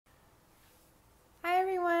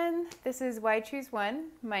this is Why Choose One.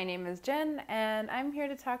 My name is Jen, and I'm here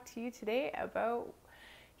to talk to you today about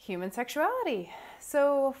human sexuality.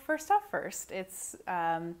 So, first, it's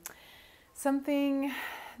something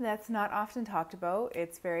that's not often talked about.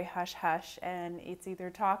 It's very hush hush, and it's either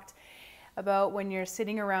talked about when you're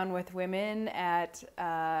sitting around with women at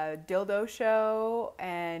a dildo show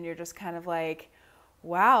and you're just kind of like,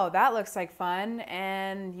 wow, that looks like fun.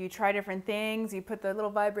 And you try different things. You put the little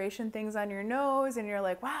vibration things on your nose and you're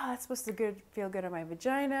like, wow, that's supposed to feel good on my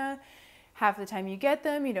vagina. Half the time you get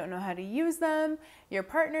them, you don't know how to use them. Your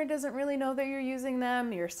partner doesn't really know that you're using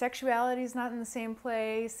them. Your sexuality is not in the same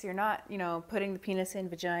place. You're not, putting the penis in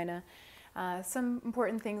vagina. Some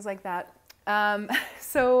important things like that.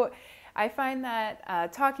 So I find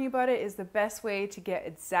that talking about it is the best way to get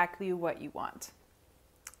exactly what you want.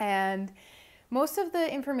 And most of the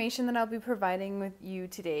information that I'll be providing with you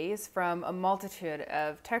today is from a multitude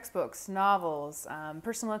of textbooks, novels,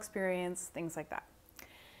 personal experience, things like that.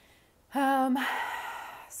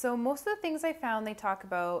 So most of the things I found, they talk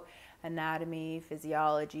about anatomy,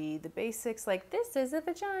 physiology, the basics, like this is a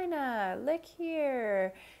vagina, lick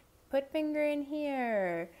here, put finger in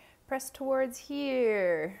here, press towards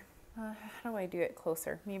here. How do I do it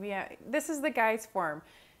closer? This is the guy's form.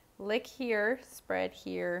 Lick here, spread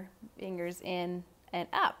here, fingers in and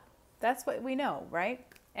up. That's what we know, right?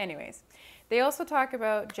 Anyways, they also talk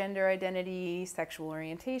about gender identity, sexual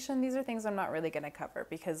orientation. These are things I'm not really going to cover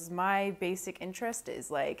because my basic interest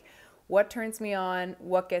is like what turns me on,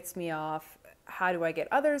 what gets me off, how do I get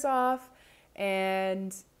others off,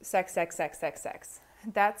 and sex.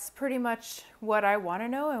 That's pretty much what I want to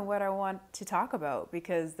know and what I want to talk about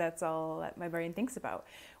because that's all that my brain thinks about.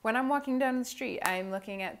 When I'm walking down the street, I'm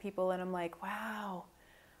looking at people and I'm like, wow,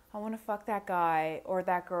 I want to fuck that guy or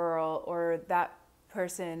that girl or that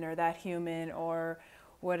person or that human or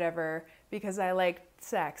whatever because I like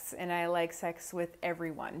sex and I like sex with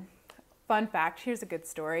everyone. Fun fact, here's a good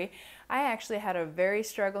story. I actually had a very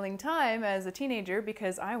struggling time as a teenager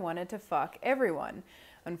because I wanted to fuck everyone.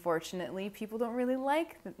 Unfortunately, people don't really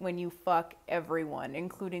like when you fuck everyone,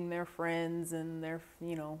 including their friends and their,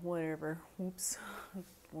 whatever. Oops.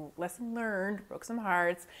 Well, lesson learned, broke some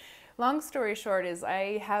hearts. Long story short is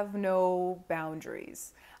I have no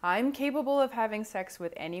boundaries. I'm capable of having sex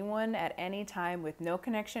with anyone at any time with no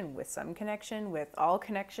connection, with some connection, with all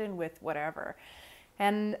connection, with whatever.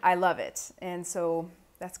 And I love it. And so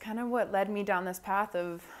that's kind of what led me down this path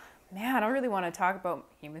of, man, I don't really want to talk about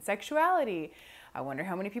human sexuality. I wonder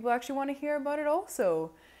how many people actually want to hear about it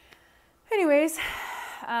also. Anyways,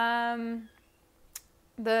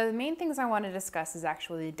 the main things I want to discuss is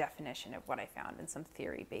actually the definition of what I found and some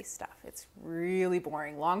theory-based stuff. It's really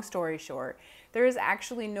boring. Long story short, there is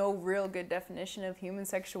actually no real good definition of human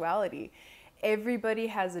sexuality. Everybody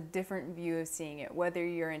has a different view of seeing it, whether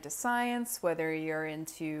you're into science, whether you're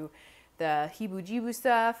into the heeboo-jeeboo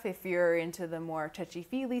stuff, if you're into the more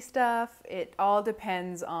touchy-feely stuff. It all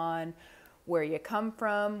depends on where you come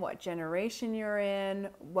from, what generation you're in,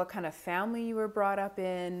 what kind of family you were brought up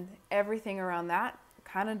in. Everything around that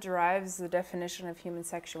kind of derives the definition of human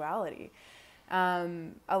sexuality. A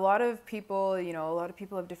lot of people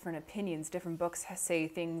have different opinions. Different books say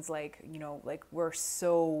things like, like we're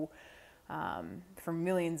so, for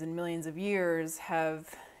millions and millions of years, have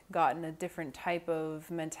gotten a different type of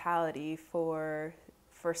mentality for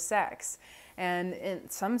sex. And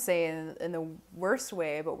some say in the worst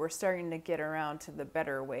way, but we're starting to get around to the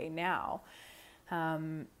better way now.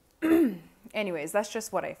 Anyways, that's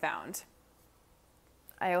just what I found.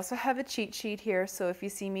 I also have a cheat sheet here, so if you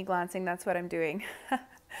see me glancing, that's what I'm doing.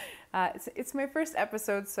 It's my first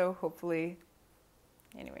episode, so hopefully,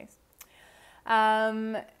 anyways.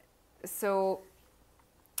 So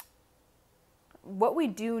what we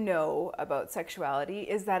do know about sexuality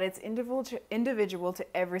is that it's individual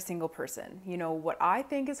to every single person. What I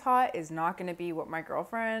think is hot is not going to be what my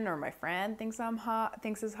girlfriend or my friend thinks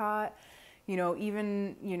is hot.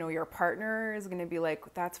 Even your partner is going to be like,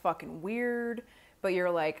 that's fucking weird. But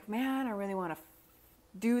you're like, man, I really want to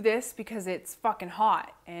do this because it's fucking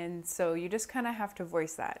hot. And so you just kind of have to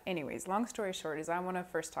voice that. Anyways, long story short is I want to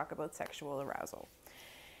first talk about sexual arousal.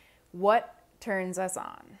 What turns us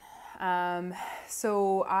on?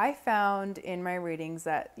 So I found in my readings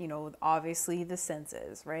that, obviously the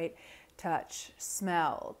senses, right? Touch,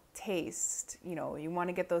 smell, taste, you want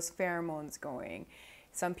to get those pheromones going.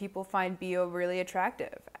 Some people find BO really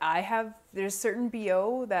attractive. There's certain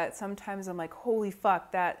BO that sometimes I'm like, holy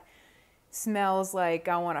fuck, that smells like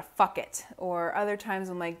I want to fuck it. Or other times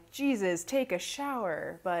I'm like, Jesus, take a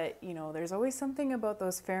shower. But, there's always something about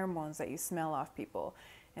those pheromones that you smell off people.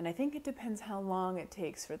 And I think it depends how long it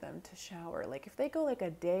takes for them to shower. Like if they go like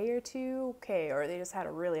a day or two, okay, or they just had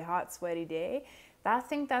a really hot, sweaty day, I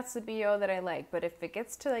think that's the BO that I like. But if it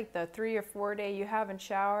gets to like the 3 or 4 day you haven't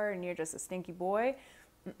showered and you're just a stinky boy,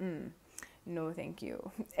 no thank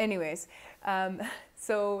you. Anyways,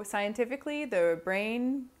 so scientifically, the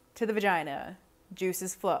brain to the vagina,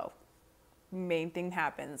 juices flow. Main thing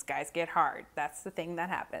happens, guys get hard. That's the thing that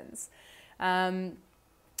happens.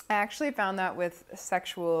 I actually found that with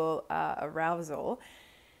sexual arousal,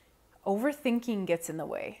 overthinking gets in the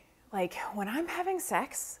way. Like when I'm having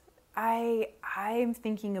sex, I'm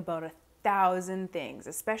thinking about 1,000 things,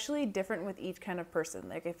 especially different with each kind of person.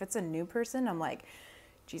 Like if it's a new person, I'm like,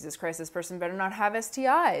 Jesus Christ, this person better not have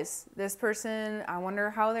STIs. This person, I wonder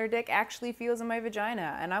how their dick actually feels in my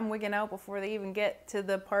vagina. And I'm wigging out before they even get to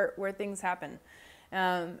the part where things happen.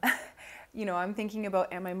 You know, I'm thinking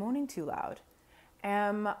about, am I moaning too loud?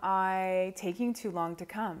 Am I taking too long to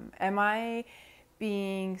come? Am I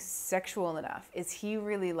being sexual enough? Is he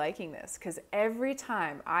really liking this? Because every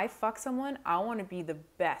time I fuck someone, I want to be the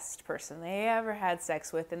best person they ever had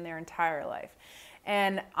sex with in their entire life.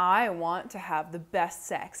 And I want to have the best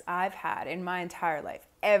sex I've had in my entire life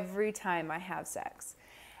every time I have sex.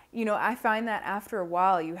 You know, I find that after a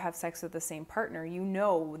while you have sex with the same partner, you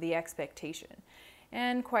know the expectation.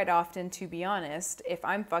 And quite often, to be honest, if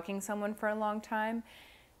I'm fucking someone for a long time,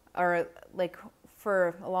 or like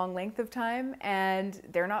for a long length of time, and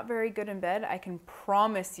they're not very good in bed, I can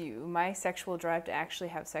promise you my sexual drive to actually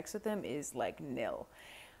have sex with them is like nil.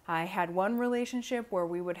 I had one relationship where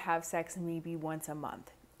we would have sex maybe once a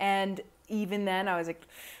month. And even then I was like,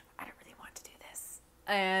 I don't really want to do this.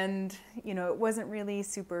 And, you know, it wasn't really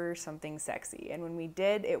super something sexy. And when we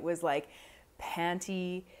did, it was like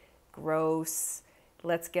panty, gross,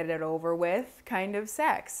 let's get it over with kind of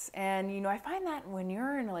sex. And, you know, I find that when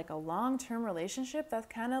you're in like a long-term relationship, that's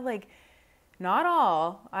kind of like, not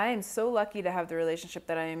all. I am so lucky to have the relationship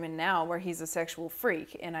that I am in now where he's a sexual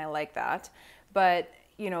freak and I like that. But,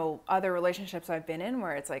 you know, other relationships I've been in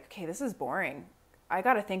where it's like, okay, this is boring. I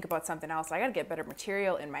got to think about something else. I got to get better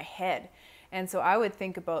material in my head. And so I would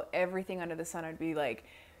think about everything under the sun. I'd be like,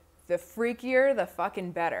 the freakier, the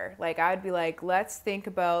fucking better. Like, I'd be like, let's think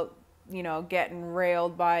about, you know, getting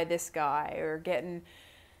railed by this guy or getting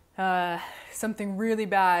something really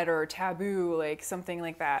bad or taboo, like something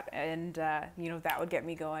like that. And, you know, that would get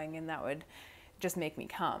me going and that would just make me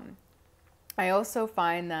come. I also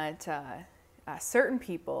find that certain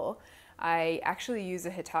people, I actually use a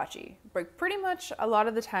Hitachi, but pretty much a lot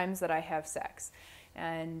of the times that I have sex.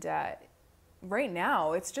 And right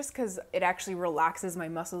now, it's just because it actually relaxes my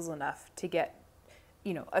muscles enough to get,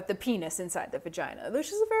 you know, at the penis inside the vagina, which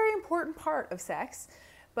is a very important part of sex.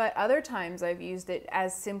 But other times I've used it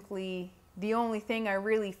as simply the only thing I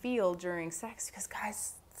really feel during sex, because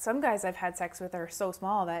guys, some guys I've had sex with are so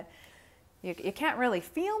small that you can't really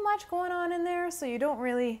feel much going on in there, so you don't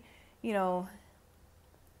really, you know,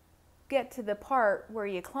 get to the part where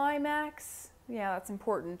you climax. Yeah, that's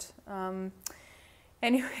important.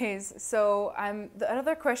 Anyways, so the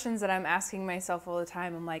other questions that I'm asking myself all the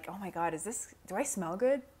time, I'm like, oh my God, do I smell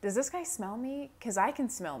good? Does this guy smell me? Because I can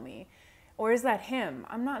smell me. Or is that him?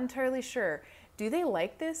 I'm not entirely sure. Do they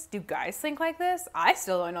like this? Do guys think like this? I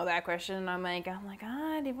still don't know that question. I'm like,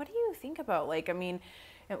 what do you think about? Like, I mean,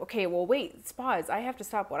 okay, well, wait, Spaz, I have to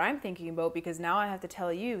stop what I'm thinking about because now I have to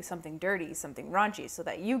tell you something dirty, something raunchy so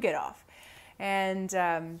that you get off. And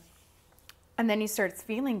then you start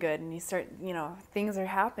feeling good and you start, you know, things are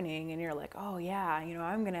happening and you're like, oh yeah, you know,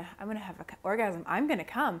 I'm gonna have an orgasm. I'm gonna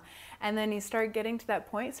come. And then you start getting to that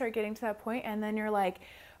point, and then you're like,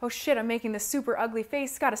 oh shit, I'm making this super ugly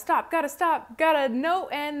face. Gotta stop, no.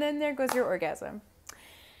 And then there goes your orgasm.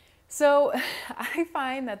 So I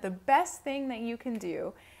find that the best thing that you can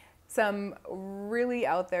do, some really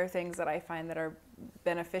out there things that I find that are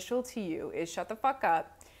beneficial to you, is shut the fuck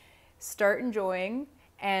up, start enjoying,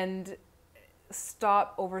 and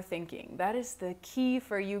stop overthinking. That is the key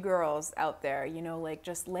for you girls out there. You know, like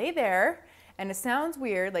just lay there. And it sounds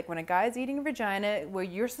weird, like when a guy's eating a vagina, where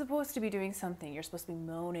you're supposed to be doing something. You're supposed to be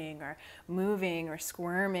moaning or moving or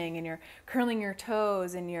squirming, and you're curling your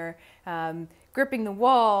toes, and you're gripping the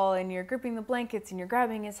wall, and you're gripping the blankets, and you're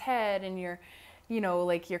grabbing his head, and you're, you know,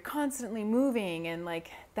 like you're constantly moving, and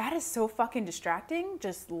like that is so fucking distracting.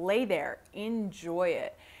 Just lay there, enjoy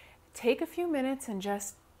it. Take a few minutes and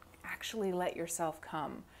just actually let yourself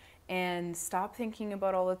come. And stop thinking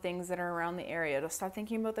about all the things that are around the area. Stop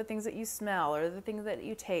thinking about the things that you smell or the things that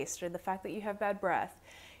you taste or the fact that you have bad breath.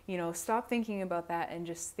 You know, stop thinking about that and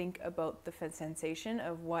just think about the sensation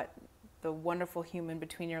of what the wonderful human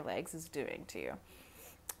between your legs is doing to you.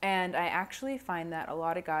 And I actually find that a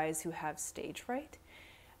lot of guys who have stage fright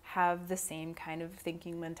have the same kind of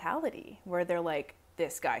thinking mentality where they're like,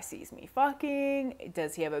 this guy sees me fucking,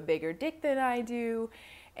 does he have a bigger dick than I do?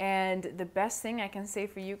 And the best thing I can say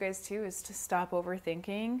for you guys too is to stop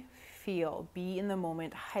overthinking, feel, be in the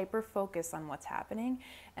moment, hyper focus on what's happening,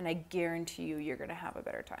 and I guarantee you you're gonna have a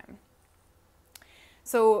better time.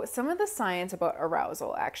 So some of the science about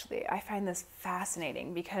arousal, actually, I find this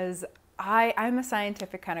fascinating because I'm a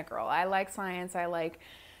scientific kind of girl. I like science, I like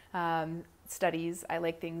studies, I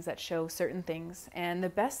like things that show certain things. And the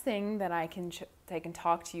best thing that I can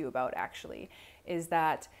talk to you about actually is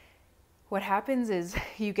that what happens is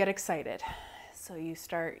you get excited. So you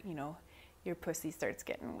start, your pussy starts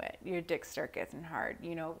getting wet, your dick starts getting hard,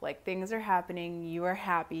 like things are happening, you are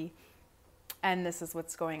happy, and this is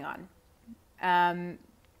what's going on.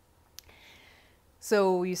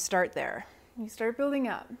 So you start there, you start building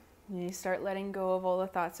up, and you start letting go of all the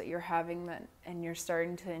thoughts that you're having, and you're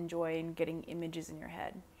starting to enjoy and getting images in your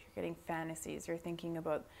head. You're getting fantasies, you're thinking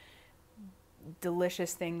about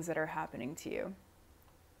delicious things that are happening to you.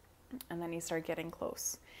 And then you start getting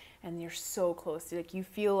close, and you're so close. Like you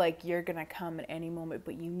feel like you're gonna come at any moment,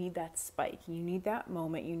 but you need that spike. You need that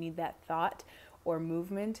moment. You need that thought or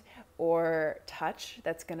movement or touch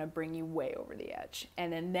that's gonna bring you way over the edge.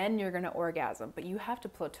 And then you're gonna orgasm, but you have to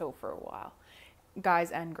plateau for a while,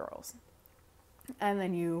 guys and girls. And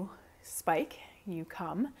then you spike, you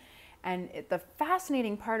come. And the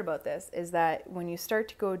fascinating part about this is that when you start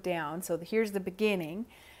to go down, so here's the beginning,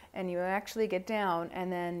 and you actually get down,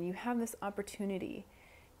 and then you have this opportunity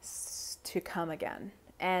to come again.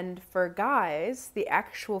 And for guys, the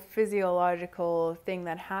actual physiological thing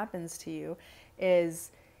that happens to you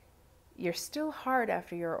is you're still hard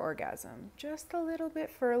after your orgasm, just a little bit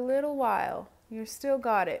for a little while. You still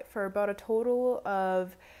got it for about a total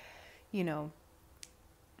of,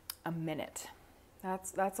 a minute.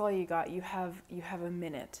 That's all you got. You have a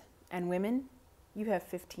minute. And women, you have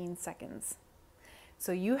 15 seconds.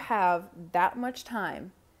 So you have that much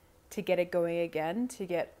time to get it going again, to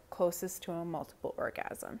get closest to a multiple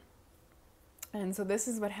orgasm. And so this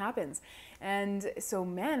is what happens. And so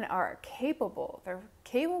men are capable. They're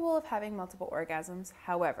capable of having multiple orgasms.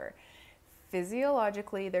 However,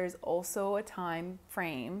 physiologically, there's also a time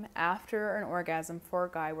frame after an orgasm for a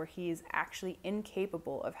guy where he is actually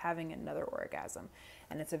incapable of having another orgasm.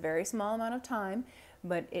 And it's a very small amount of time,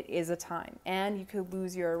 but it is a time. And you could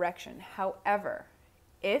lose your erection. However,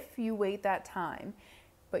 if you wait that time,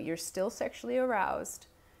 but you're still sexually aroused,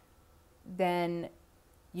 then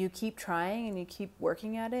you keep trying and you keep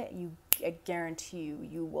working at it, I guarantee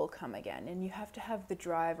you will come again. And you have to have the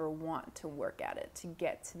drive or want to work at it to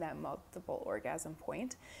get to that multiple orgasm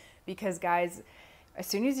point. Because guys, as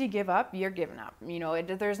soon as you give up, you're giving up.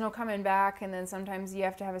 There's no coming back, and then sometimes you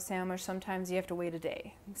have to have a sandwich, sometimes you have to wait a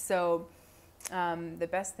day. So the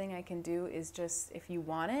best thing I can do is just, if you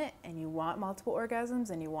want it and you want multiple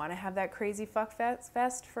orgasms and you want to have that crazy fuck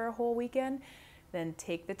fest for a whole weekend, then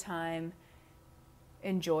take the time,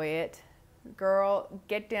 enjoy it. Girl,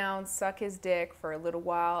 get down, suck his dick for a little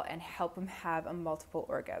while and help him have a multiple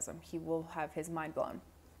orgasm. He will have his mind blown.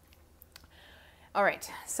 All right,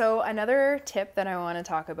 so another tip that I want to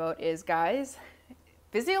talk about is, guys,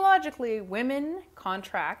 physiologically, women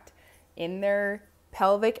contract in their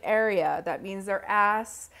pelvic area. That means their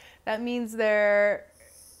ass, that means their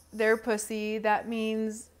pussy, that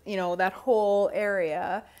means, that whole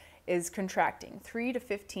area is contracting 3 to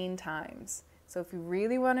 15 times. So if you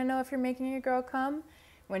really want to know if you're making a girl come,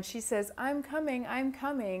 when she says, I'm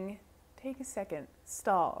coming, take a second,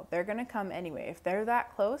 stall. They're going to come anyway. If they're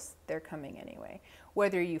that close, they're coming anyway.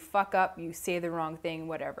 Whether you fuck up, you say the wrong thing,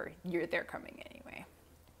 whatever, they're coming anyway.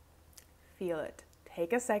 Feel it.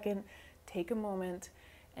 Take a second, take a moment,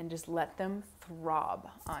 and just let them throb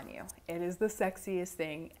on you. It is the sexiest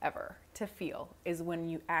thing ever to feel, is when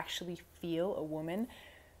you actually feel a woman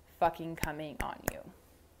fucking coming on you.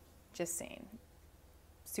 Just saying.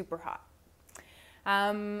 Super hot.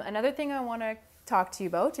 Another thing I want to talk to you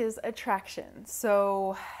about is attraction.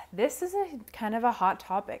 So this is a kind of a hot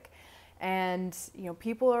topic. And,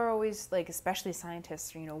 people are always like, especially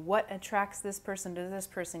scientists, what attracts this person to this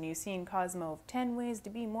person? You see in Cosmo 10 ways to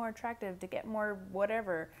be more attractive, to get more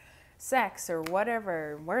whatever, sex or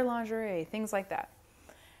whatever, wear lingerie, things like that.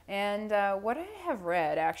 And what I have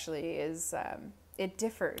read actually is it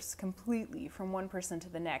differs completely from one person to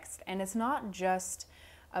the next. And it's not just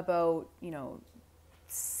about,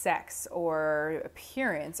 sex or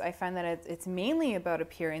appearance. I find that it's mainly about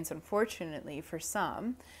appearance, unfortunately, for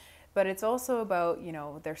some. But it's also about,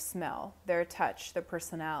 their smell, their touch, their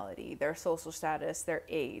personality, their social status, their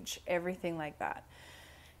age, everything like that.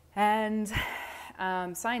 And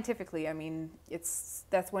scientifically, I mean,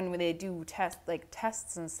 that's when they do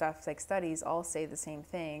tests and stuff, like studies all say the same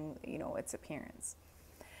thing, you know, it's appearance.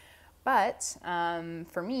 But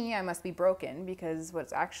for me, I must be broken, because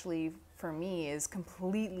what's actually for me is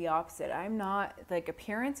completely opposite. I'm not, like,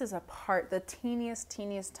 appearance is a part, the teeniest,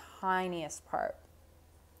 tiniest part.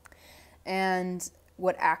 And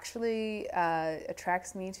what actually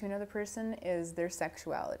attracts me to another person is their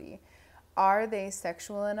sexuality. Are they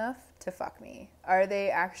sexual enough to fuck me? Are they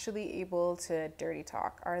actually able to dirty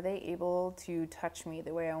talk? Are they able to touch me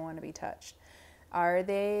the way I want to be touched? Are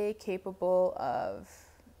they capable of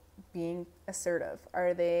being assertive?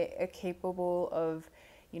 Are they capable of,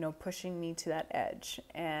 you know, pushing me to that edge?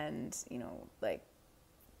 And, you know, like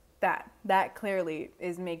that clearly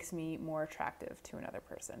makes me more attractive to another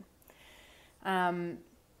person.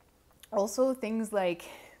 Also things like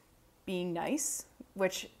being nice,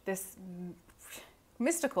 which this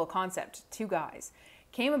mystical concept, two guys,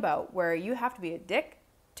 came about where you have to be a dick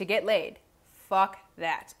to get laid. Fuck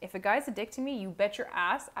that. If a guy's a dick to me, you bet your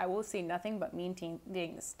ass I will say nothing but mean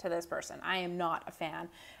things to this person. I am not a fan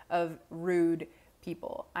of rude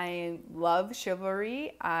people. I love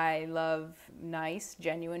chivalry. I love nice,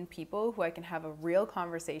 genuine people who I can have a real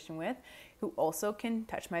conversation with, who also can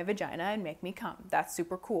touch my vagina and make me come. That's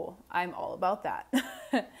super cool. I'm all about that.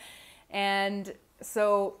 And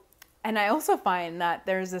so, and I also find that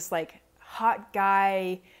there's this like hot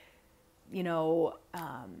guy, you know,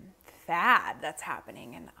 fad that's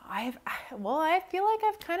happening. And I feel like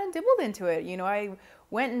I've kind of dibbled into it. You know, I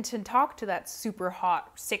went and talked to that super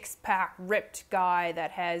hot, six-pack, ripped guy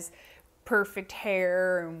that has perfect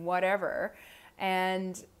hair and whatever.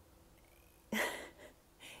 And,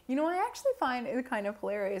 you know, I actually find it kind of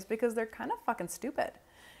hilarious because they're kind of fucking stupid.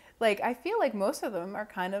 Like, I feel like most of them are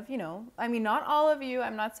kind of, you know, I mean, not all of you.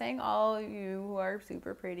 I'm not saying all of you who are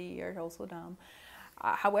super pretty are also dumb.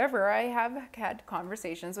 However, I have had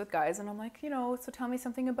conversations with guys and I'm like, you know, so tell me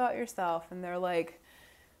something about yourself. And they're like,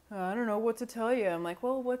 I don't know what to tell you. I'm like,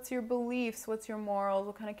 well, what's your beliefs? What's your morals?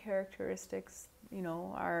 What kind of characteristics, you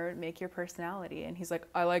know, make your personality? And he's like,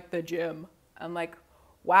 I like the gym. I'm like,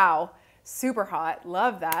 wow, super hot.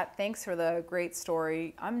 Love that. Thanks for the great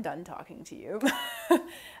story. I'm done talking to you.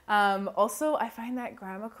 Also, I find that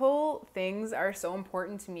grammatical things are so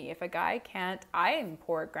important to me. If a guy can't, I am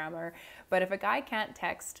poor at grammar, but if a guy can't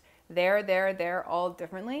text there all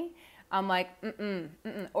differently, I'm like,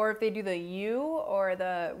 Or if they do the you or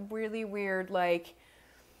the really weird, like,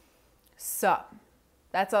 sup.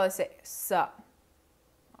 That's all I say, sup.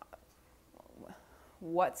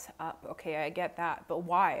 What's up? Okay, I get that, but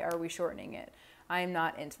why are we shortening it? I'm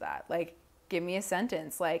not into that. Like, give me a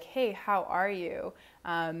sentence like, hey, how are you?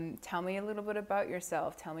 Tell me a little bit about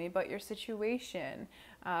yourself. Tell me about your situation.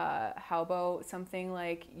 How about something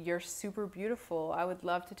like, you're super beautiful. I would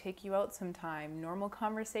love to take you out sometime. Normal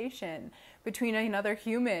conversation between another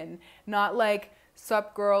human, not like,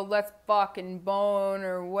 sup girl, let's fuck and bone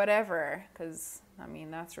or whatever. Because, I mean,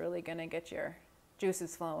 that's really going to get your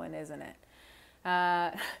juices flowing, isn't it?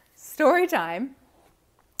 Story time.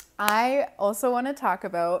 I also want to talk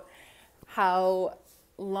about how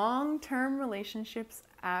long-term relationships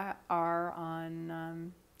are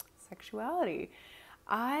on sexuality.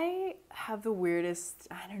 I have the weirdest,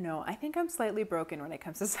 I don't know, I think I'm slightly broken when it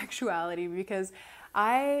comes to sexuality because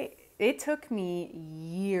it took me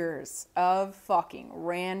years of fucking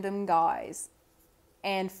random guys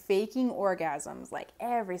and faking orgasms like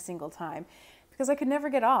every single time because I could never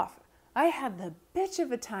get off. I had the bitch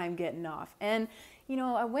of a time getting off. And, you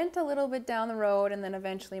know, I went a little bit down the road and then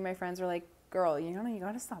eventually my friends were like, girl, you know, you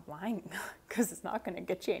got to stop lying because it's not going to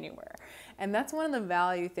get you anywhere. And that's one of the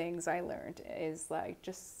value things I learned is like,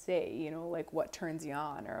 just say, you know, like what turns you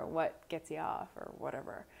on or what gets you off or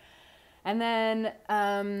whatever. And then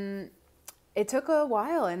it took a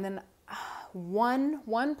while. And then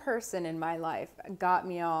one person in my life got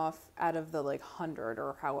me off out of the like 100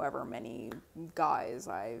 or however many guys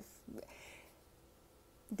I've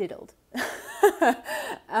diddled.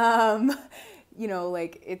 You know,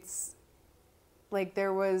 like it's like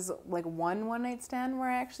there was like one night stand where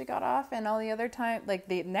I actually got off, and all the other time, like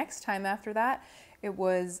the next time after that, it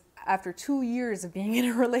was after 2 years of being in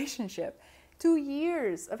a relationship. 2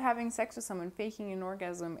 years of having sex with someone, faking an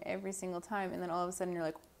orgasm every single time, and then all of a sudden you're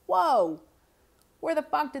like, whoa, where the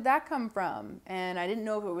fuck did that come from? And I didn't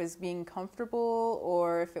know if it was being comfortable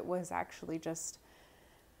or if it was actually just,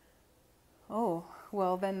 oh,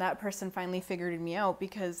 well, then that person finally figured me out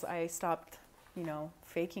because I stopped, you know,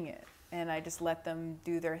 faking it. And I just let them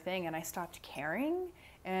do their thing and I stopped caring.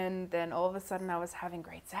 And then all of a sudden I was having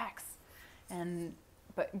great sex. And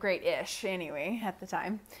but great-ish anyway at the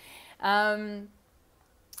time.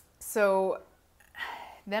 So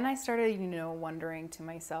then I started, wondering to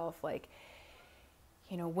myself, like,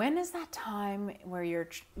 when is that time where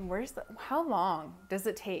how long does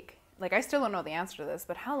it take? Like, I still don't know the answer to this,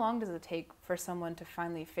 but how long does it take for someone to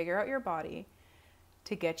finally figure out your body,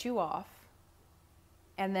 to get you off,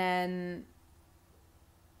 and then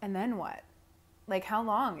what? Like, how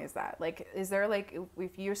long is that? Like, is there, like,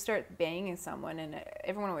 if you start banging someone, and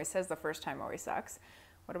everyone always says the first time always sucks,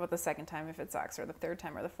 what about the second time if it sucks, or the third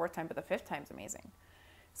time, or the fourth time, but the fifth time's amazing?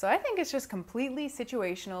 So I think it's just completely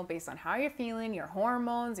situational based on how you're feeling, your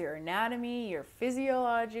hormones, your anatomy, your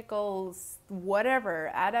physiological, whatever,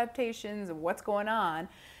 adaptations of what's going on.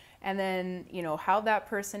 And then, how that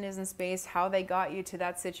person is in space, how they got you to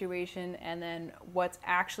that situation, and then what's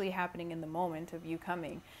actually happening in the moment of you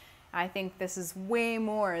coming. I think this is way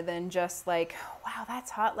more than just like, wow, that's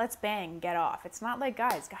hot, let's bang, get off. It's not like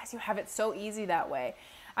guys, you have it so easy that way.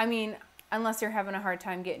 I mean, unless you're having a hard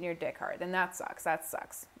time getting your dick hard, then that sucks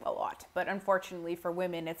a lot. But unfortunately for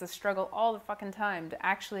women, it's a struggle all the fucking time to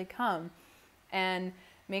actually come and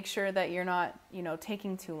make sure that you're not,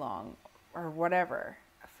 taking too long or whatever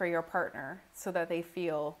for your partner so that they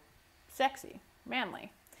feel sexy,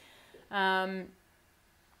 manly.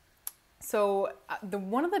 So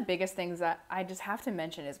one of the biggest things that I just have to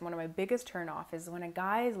mention is one of my biggest turnoff is when a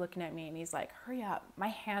guy is looking at me and he's like, hurry up, my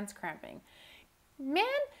hand's cramping. Man,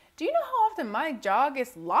 do you know how often my jaw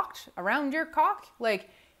gets locked around your cock?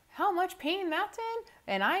 Like, how much pain that's in?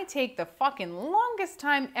 And I take the fucking longest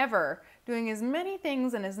time ever doing as many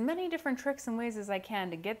things and as many different tricks and ways as I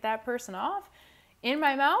can to get that person off in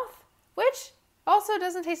my mouth, which also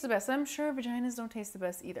doesn't taste the best. I'm sure vaginas don't taste the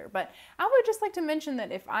best either. But I would just like to mention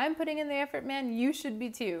that if I'm putting in the effort, man, you should be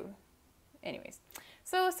too. Anyways,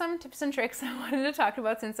 so some tips and tricks I wanted to talk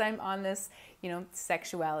about since I'm on this,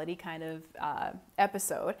 sexuality kind of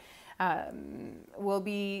episode will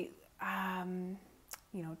be,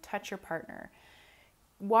 touch your partner.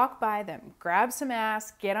 Walk by them, grab some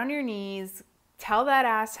ass, get on your knees, tell that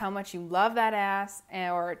ass how much you love that ass,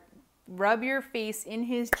 or rub your face in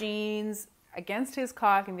his jeans against his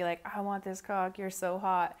cock and be like, I want this cock, you're so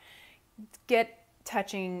hot. Get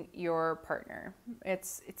touching your partner.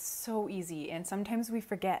 It's so easy, and sometimes we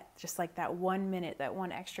forget just like that 1 minute, that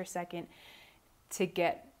one extra second to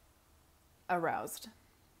get aroused.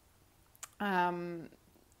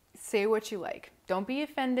 Say what you like. Don't be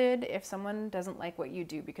offended if someone doesn't like what you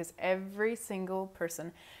do, because every single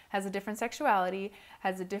person has a different sexuality,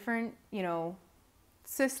 has a different,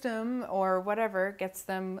 system or whatever gets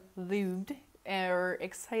them lubed or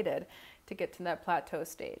excited to get to that plateau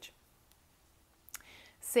stage.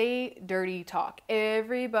 Say dirty talk.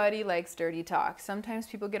 Everybody likes dirty talk. Sometimes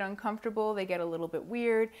people get uncomfortable, they get a little bit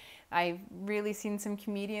weird. I've really seen some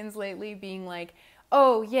comedians lately being like,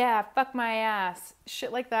 oh yeah, fuck my ass,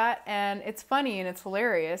 shit like that. And it's funny and it's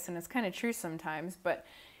hilarious and it's kind of true sometimes, but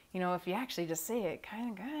if you actually just say it, kind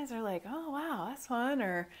of guys are like, oh wow, that's fun,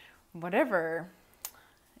 or whatever.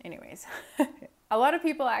 Anyways, a lot of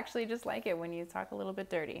people actually just like it when you talk a little bit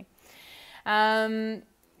dirty. Some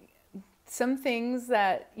things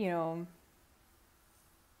that,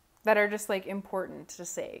 that are just like important to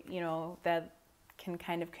say, that can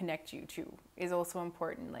kind of connect you to is also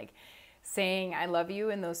important. Like saying I love you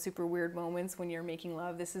in those super weird moments when you're making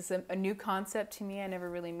love. This is a new concept to me. I never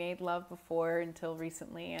really made love before until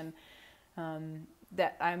recently. And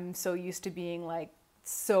that I'm so used to being like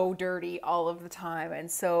so dirty all of the time and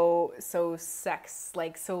so sex,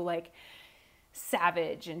 like so like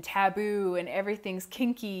savage and taboo and everything's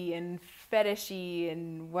kinky and fetishy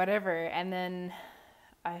and whatever. And then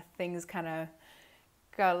things kind of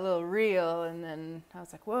got a little real, and then I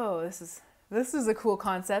was like, whoa, this is a cool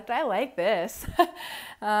concept. I like this.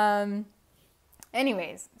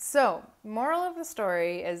 Anyways, so moral of the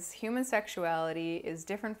story is human sexuality is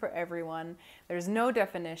different for everyone. There's no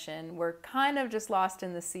definition. We're kind of just lost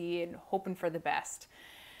in the sea and hoping for the best.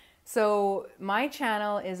 So my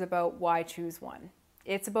channel is about why choose one.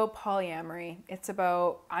 It's about polyamory. It's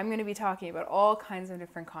about, I'm going to be talking about all kinds of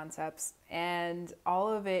different concepts, and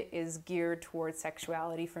all of it is geared towards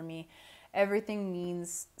sexuality for me. Everything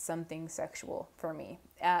means something sexual for me.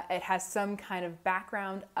 It has some kind of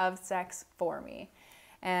background of sex for me.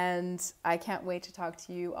 And I can't wait to talk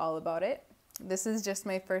to you all about it. This is just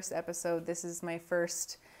my first episode. This is my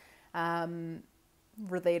first relatable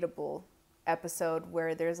episode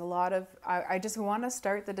where there's a lot of, I just want to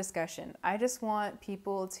start the discussion. I just want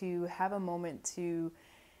people to have a moment to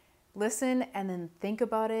listen and then think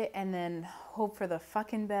about it and then hope for the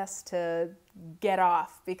fucking best to get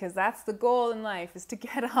off, because that's the goal in life, is to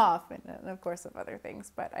get off, and of course of other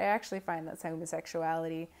things. But I actually find that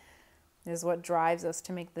homosexuality is what drives us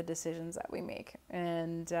to make the decisions that we make,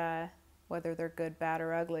 and whether they're good, bad,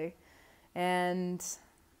 or ugly. And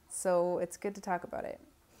so it's good to talk about it.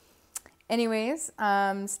 Anyways,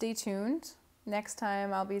 stay tuned. Next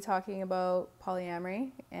time I'll be talking about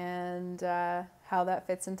polyamory and how that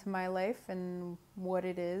fits into my life and what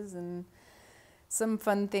it is, and some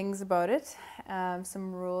fun things about it,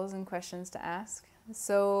 some rules and questions to ask.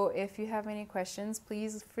 So if you have any questions,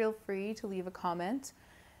 please feel free to leave a comment.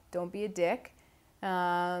 Don't be a dick.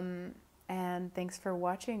 And thanks for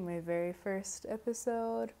watching my very first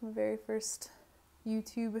episode, my very first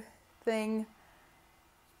YouTube thing.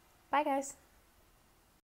 Bye, guys.